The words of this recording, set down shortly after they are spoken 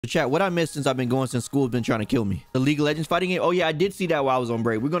So chat, what I missed since I've been going since school has been trying to kill me. The League of Legends fighting game. Oh yeah, I did see that while I was on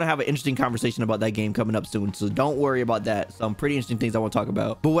break. We're going to have an interesting conversation about that game coming up soon. So don't worry about that. Some pretty interesting things I want to talk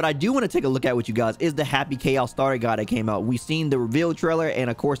about. But what I do want to take a look at with you guys is the Happy Chaos Starter Guide that came out. We've seen the reveal trailer,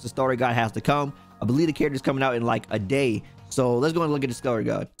 and of course the Starter Guide has to come. I believe the character's coming out in like a day. So let's go and look at the Starter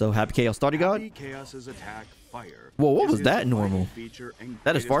Guide. So Happy Chaos Starter Guide. Happy Chaos's attack fire. Whoa, what was that normal?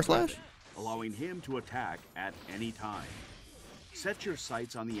 That is Far Slash? Allowing him to attack at any time. Set your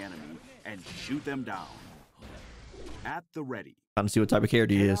sights on the enemy and shoot them down. At the ready. Time to see what type of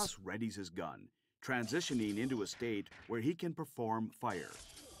character he is. Chaos readies his gun, transitioning into a state where he can perform fire.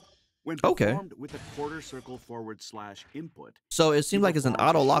 When performed with a quarter circle / input. So it seems like it's an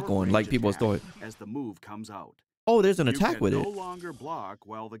auto lock on, like people thought. As the move comes out. Oh, there's an attack with it. You can no longer block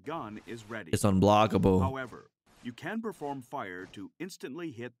while the gun is ready. It's unblockable. However, you can perform fire to instantly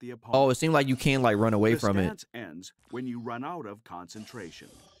hit the opponent. Oh, it seemed like you can like run away from it. The stance ends when you run out of concentration.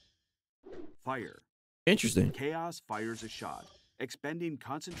 Fire. Interesting. Chaos fires a shot, expending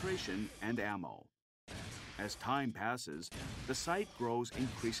concentration and ammo. As time passes, the sight grows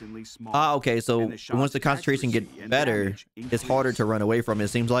increasingly small. Ah, okay. So once the concentration gets better, it's harder to run away from it,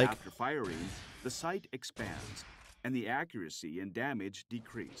 seems like. After firing, the sight expands, and the accuracy and damage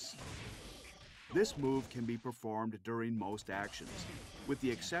decrease. This move can be performed during most actions, with the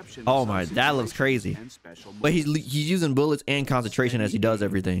exception of that looks crazy. But he's using bullets and concentration as he does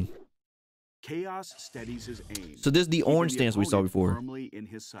everything. Chaos steadies his aim. So this is the orange stance we saw before.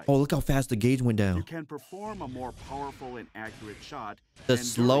 Oh, look how fast the gauge went down. You can perform a more powerful and accurate shot. The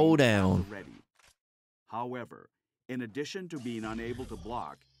slowdown. However, in addition to being unable to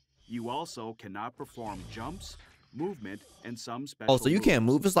block, you also cannot perform jumps, movement, and some special. Oh, so you can't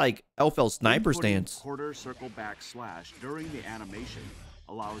move. It's like LFL sniper stance. Quarter circle / during the animation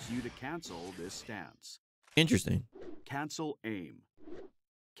allows you to cancel this stance. Interesting. Cancel aim.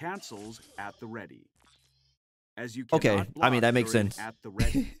 Cancels at the ready. As you I mean that makes sense. At the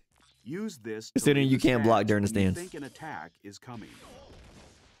ready. Use this. Considering you can't block during the stance. Think an attack is coming.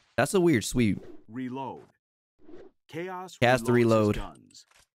 That's a weird sweep. Reload. Chaos has to reload. Guns.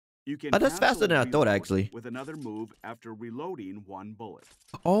 You can that's faster than I thought, actually. With another move after reloading one bullet.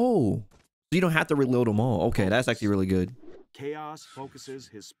 Oh, so you don't have to reload them all. Okay, that's actually really good. Chaos focuses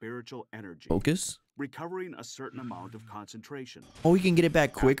his spiritual energy. Focus? Recovering a certain amount of concentration. Oh, he can get it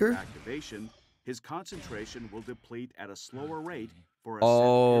back quicker? After activation, his concentration will deplete at a slower rate for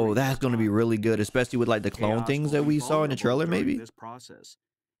a that's going to be really good, especially with like the clone things that we saw in the trailer, maybe? This process,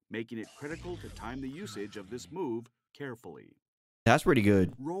 making it critical to time the usage of this move carefully. That's pretty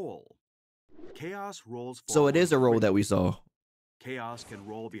good. Roll. Chaos rolls forward. So it is a roll that we saw. Chaos can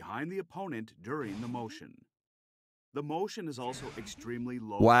roll behind the opponent during the motion. The motion is also extremely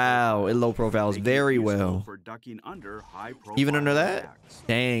low. Wow, it low profiles very well. For ducking under high profile even under that? Attacks.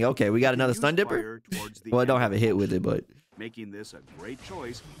 Dang, okay, we got another stun dipper? Well, I don't have a hit with it, but... Making this a great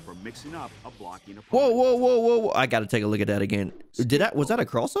choice for mixing up a blocking opponent. Whoa. I gotta take a look at that again. Was that a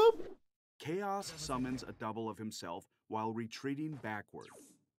cross-up? Chaos summons a double of himself while retreating backward.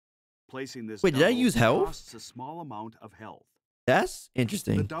 Placing this Wait, did I use health? Costs a small amount of health. That's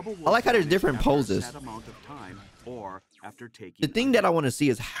interesting. I like how there's different poses. The thing that I want to see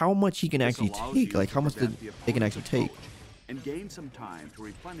is how much he can actually take. Like how much they can actually take. And gain some time to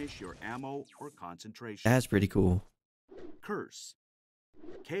replenish your ammo or concentration. That's pretty cool. Curse.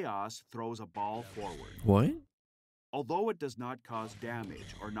 Chaos throws a ball forward. What? Although it does not cause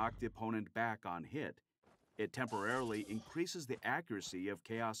damage or knock the opponent back on hit, it temporarily increases the accuracy of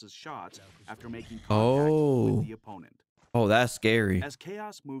Chaos's shots after making contact with the opponent. Oh, that's scary. As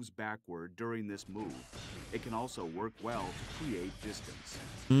Chaos moves backward during this move, it can also work well to create distance.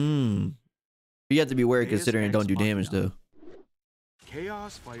 You have to be wary considering it don't do damage though.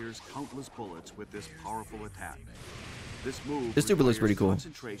 Chaos fires countless bullets with this powerful attack. This move super looks pretty cool.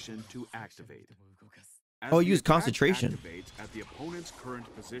 Concentration to activate. As use concentration. At the opponent's current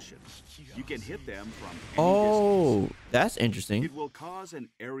position, you can hit them from any distance. That's interesting. It will cause an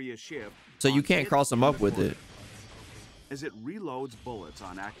area shift. So you can't cross them up with it. As it reloads bullets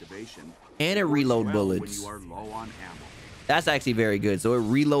on activation, and it reloads bullets when you are low on ammo. That's actually very good. So it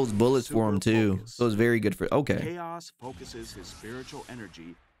reloads bullets for him too. So it's very good for. Chaos focuses his spiritual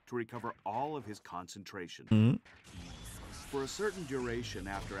energy to recover all of his concentration. For a certain duration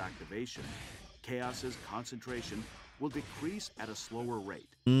after activation, Chaos's concentration will decrease at a slower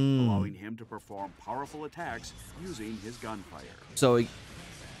rate, allowing him to perform powerful attacks using his gunfire. So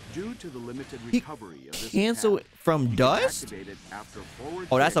due to the limited recovery of this cancel attack, from dust? After forward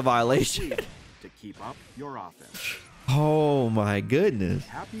that's a violation. to keep up your offense. Oh my goodness.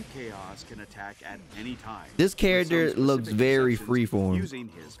 Happy Chaos can attack at any time. This character with some looks specific very exceptions freeform. using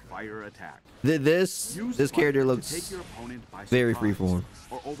his fire attack. This Use character fire to looks take your opponent by very surprise freeform.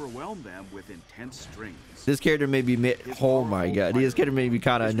 or overwhelm them with intense strings. This character may be His oh my powerful god, this fire character may be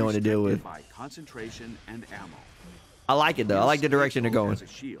kind of is annoying to deal with. restricted by concentration and ammo. I like it though. I like the Use direction they're Scapegoat going. as a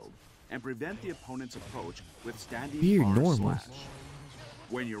shield and prevent the opponent's approach with standing Weird R normals. slash.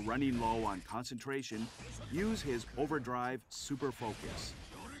 When you're running low on concentration, use his overdrive super focus.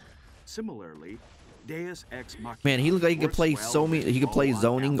 Similarly, Deus Ex Machina. Man, he looked like he could works play well so with many. He could low play on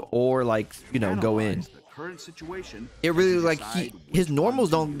zoning ammo. or like, you know, go in. Analyze the current situation. It really to like decide his which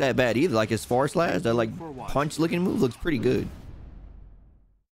normals one to don't that bad either. Like his far slash, that like punch looking move looks pretty good.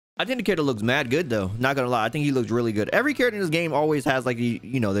 I think the character looks mad good though. Not gonna lie, I think he looks really good. Every character in this game always has like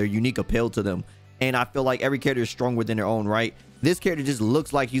you know, their unique appeal to them, and I feel like every character is strong within their own right. This character just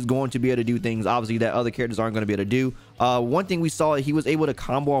looks like he's going to be able to do things obviously that other characters aren't going to be able to do. One thing we saw, he was able to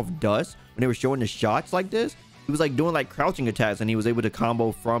combo off dust when they were showing the shots like this. He was like doing like crouching attacks and he was able to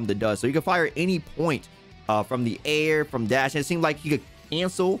combo from the dust, so he could fire any point from the air, from dash. And it seemed like he could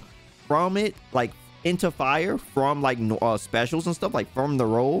cancel from it like into fire from like specials and stuff, like from the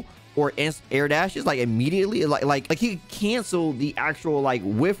roll or air dashes, like immediately, like he could cancel the actual like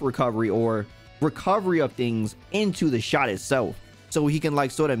whiff recovery or recovery of things into the shot itself, so he can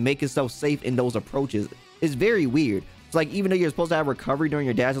like sort of make himself safe in those approaches. It's very weird. It's like even though you're supposed to have recovery during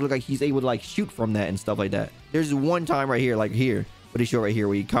your dash, it looks like he's able to like shoot from that and stuff like that. There's one time right here, like here, what they show right here,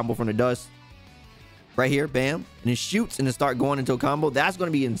 where you combo from the dust right here, bam, and it shoots and then start going into a combo. That's going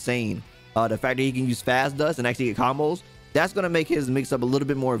to be insane. The fact that he can use fast dust and actually get combos, that's going to make his mix up a little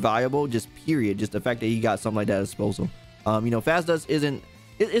bit more valuable, just period. Just the fact that he got something like that at disposal. You know, fast dust isn't,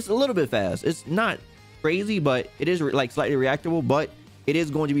 it's a little bit fast. It's not crazy, but it is like slightly reactable, but it is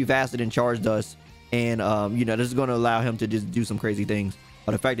going to be faster than charge dust. And you know, this is going to allow him to just do some crazy things.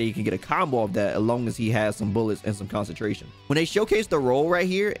 But the fact that he can get a combo of that as long as he has some bullets and some concentration. When they showcased the roll right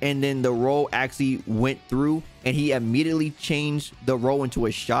here, and then the roll actually went through and he immediately changed the roll into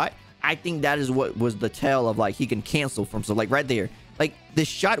a shot, I think that is what was the tell of like he can cancel from. So like right there, like the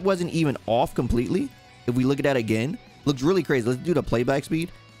shot wasn't even off completely. If we look at that again, looks really crazy. Let's do the playback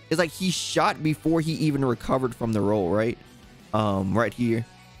speed. It's like he shot before he even recovered from the roll, right? Right here.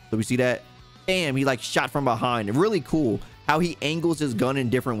 So we see that. Bam, he like shot from behind. Really cool how he angles his gun in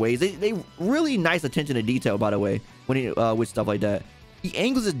different ways. They really nice attention to detail, by the way, when he with stuff like that. He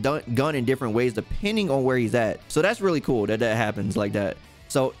angles his gun in different ways depending on where he's at. So that's really cool that that happens like that.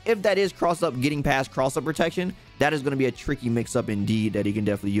 So if that is cross up, getting past cross up protection, that is going to be a tricky mix up indeed that he can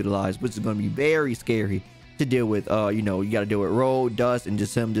definitely utilize, which is going to be very scary to deal with. You know, you got to deal with roll, dust, and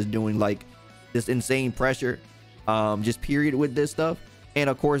just him just doing like this insane pressure, just period with this stuff. And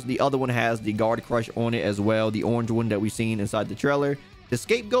of course, the other one has the guard crush on it as well, the orange one that we've seen inside the trailer. The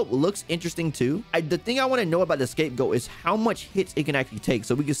scapegoat looks interesting too. The thing I want to know about the scapegoat is how much hits it can actually take.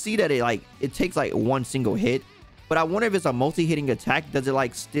 So we can see that it takes like one single hit, but I wonder if it's a multi-hitting attack. Does it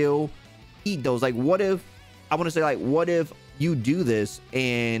like still eat those? Like what if, I want to say like, what if you do this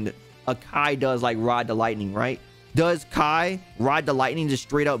and a Kai does like ride the lightning, right? Does Kai ride the lightning just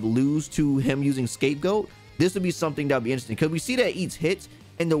straight up lose to him using scapegoat? This would be something that would be interesting because we see that it eats hits,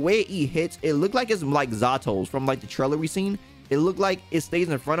 and the way it eats hits, it looked like it's like Zato's from like the trailer we seen. It looked like it stays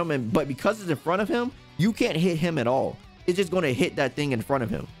in front of him, but because it's in front of him, you can't hit him at all. It's just going to hit that thing in front of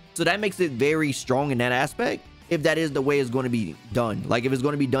him. So that makes it very strong in that aspect, if that is the way it's going to be done. Like if it's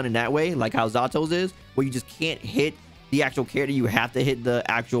going to be done in that way, like how Zato's is, where you just can't hit the actual character, you have to hit the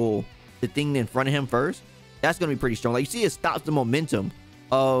thing in front of him first. That's going to be pretty strong. Like you see, it stops the momentum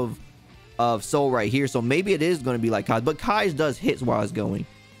of Soul right here. So maybe it is going to be like Kai's, but Kai's does hits while it's going.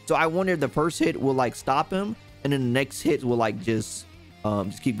 So I wonder if the first hit will like stop him, and then the next hit will like just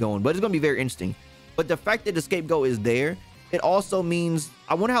keep going. But it's going to be very interesting. But the fact that the scapegoat is there, it also means,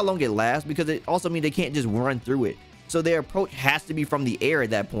 I wonder how long it lasts, because it also means they can't just run through it. So their approach has to be from the air at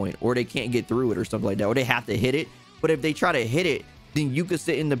that point, or they can't get through it or something like that, or they have to hit it. But if they try to hit it, then you could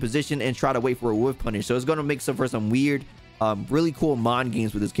sit in the position and try to wait for a whiff punish. So it's going to make for some weird, really cool mind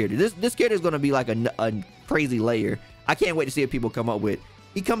games with this character. This character is going to be like a crazy layer. I can't wait to see what people come up with.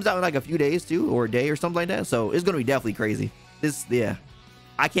 He comes out in like a few days too, or a day or something like that. So it's going to be definitely crazy. Yeah,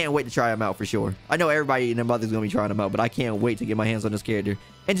 I can't wait to try him out for sure. I know everybody and their mother's going to be trying him out, but I can't wait to get my hands on this character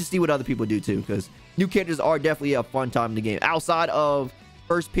and just see what other people do too, because new characters are definitely a fun time in the game. Outside of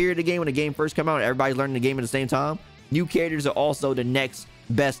first period of the game, when the game first come out and everybody's learning the game at the same time, new characters are also the next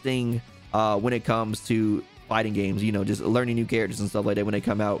best thing when it comes to fighting games, you know, just learning new characters and stuff like that when they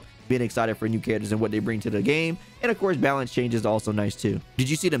come out, being excited for new characters and what they bring to the game. And of course, balance changes also nice too. Did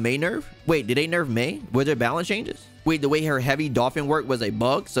you see the Mei nerf? Wait, did they nerf Mei? Were there balance changes? Wait, the way her heavy dolphin worked was a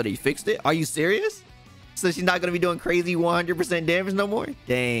bug, so they fixed it? Are you serious? So she's not going to be doing crazy 100% damage no more?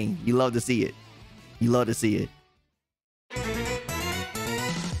 Dang, you love to see it. You love to see it.